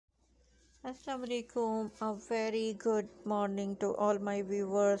Assalamualaikum. A very good morning to all my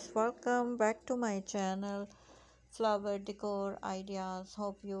viewers. Welcome back to my channel Flower Decor Ideas.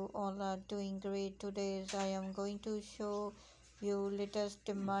 Hope you all are doing great. Today I am going to show you latest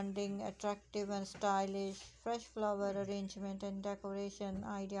demanding, attractive and stylish fresh flower arrangement and decoration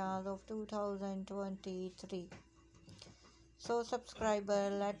ideas of 2023. So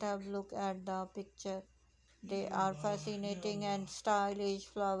subscriber, let us look at the picture. They are fascinating and stylish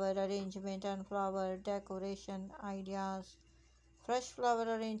flower arrangement and flower decoration ideas. Fresh flower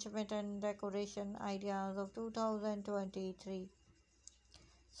arrangement and decoration ideas of 2023.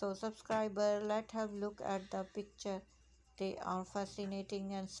 So subscriber, let's have look at the picture. They are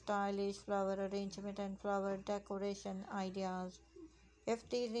fascinating and stylish flower arrangement and flower decoration ideas. If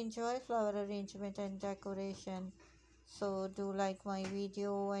these enjoy flower arrangement and decoration, so do like my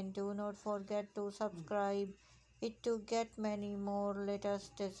video and do not forget to subscribe it to get many more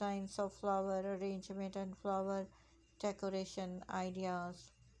latest designs of flower arrangement and flower decoration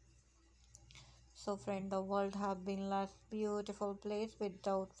ideas. So friend, the world have been less beautiful place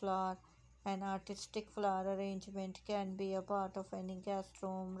without flower. An artistic flower arrangement can be a part of any guest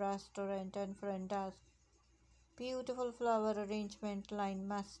room, restaurant and front desk. Beautiful flower arrangement line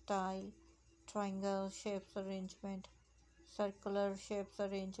mesh style, triangle shapes arrangement, circular shapes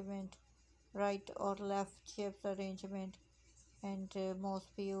arrangement, right or left shapes arrangement, and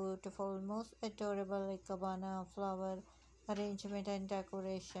most beautiful, most adorable ikebana flower arrangement and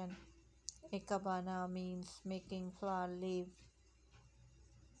decoration. Ikebana means making flower leaves.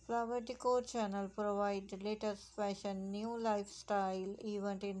 Flower Decor channel provide latest fashion, new lifestyle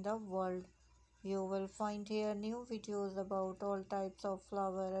event in the world. You will find here new videos about all types of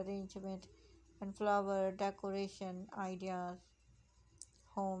flower arrangement and flower decoration ideas.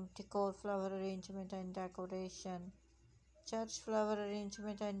 Home decor flower arrangement and decoration, church flower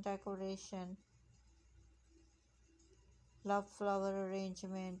arrangement and decoration, love flower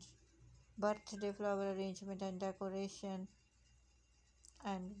arrangement, birthday flower arrangement and decoration,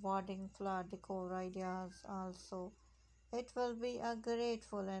 and wedding flower decor ideas also. It will be a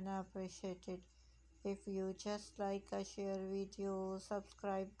grateful and appreciated if you just like a share video,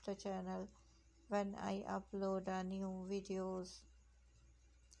 subscribe the channel when I upload a new videos.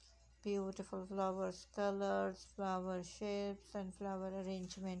 Beautiful flowers, colors, flower shapes and flower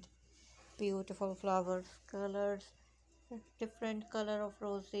arrangement. Beautiful flowers, colors, different color of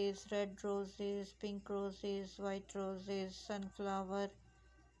roses, red roses, pink roses, white roses, sunflower,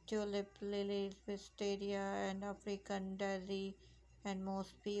 tulip lilies, wisteria and African daisy, and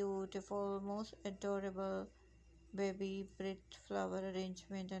most beautiful, most adorable baby Brit flower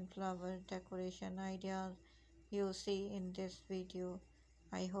arrangement and flower decoration ideas you see in this video.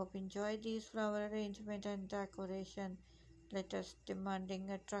 I hope enjoy these flower arrangement and decoration. Latest demanding,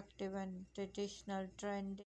 attractive and traditional trend.